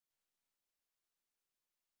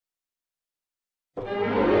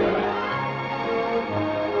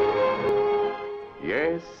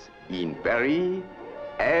Yes, in Paris,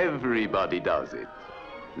 everybody does it.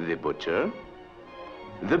 The butcher,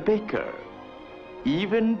 the baker,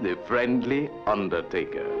 even the friendly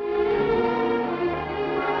undertaker.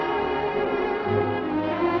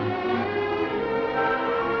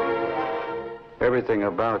 Everything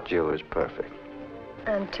about you is perfect.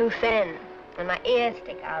 I'm too thin, and my ears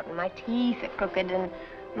stick out, and my teeth are crooked, and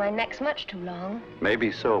my neck's much too long.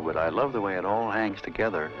 Maybe so, but I love the way it all hangs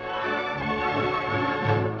together.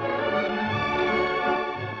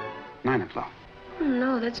 9 o'clock.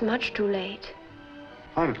 No, that's much too late.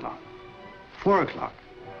 5 o'clock. 4 o'clock.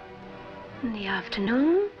 In the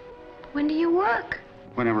afternoon? When do you work?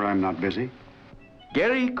 Whenever I'm not busy.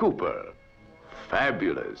 Gary Cooper,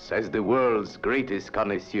 fabulous as the world's greatest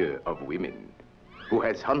connoisseur of women, who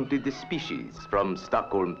has hunted the species from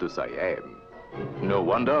Stockholm to Siam. No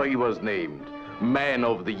wonder he was named Man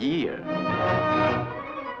of the Year.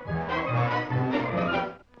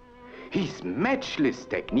 His matchless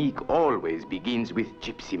technique always begins with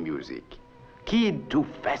gypsy music, keyed to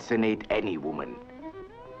fascinate any woman.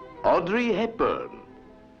 Audrey Hepburn,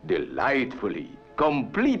 delightfully,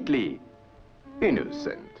 completely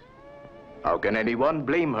innocent. How can anyone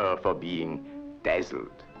blame her for being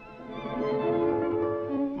dazzled?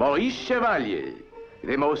 Maurice Chevalier,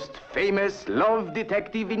 the most famous love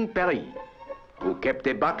detective in Paris, who kept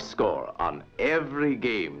a box score on every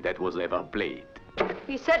game that was ever played.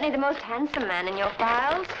 He's certainly the most handsome man in your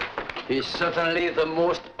files. He's certainly the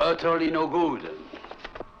most utterly no good.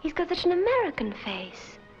 He's got such an American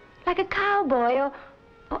face, like a cowboy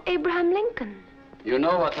or Abraham Lincoln. You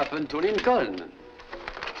know what happened to Lincoln?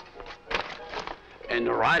 And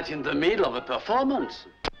right in the middle of a performance.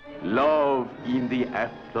 Love in the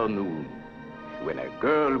afternoon, when a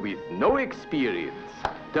girl with no experience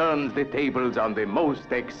turns the tables on the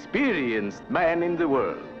most experienced man in the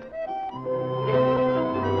world.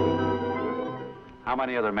 How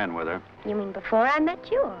many other men were there? You mean before I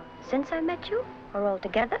met you, or since I met you, or all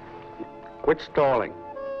together? Quit stalling.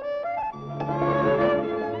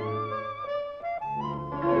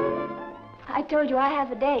 I told you I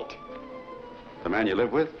have a date. The man you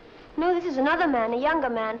live with? No, this is another man, a younger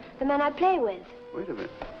man, the man I play with. Wait a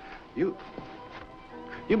minute. You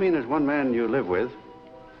mean there's one man you live with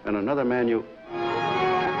and another man you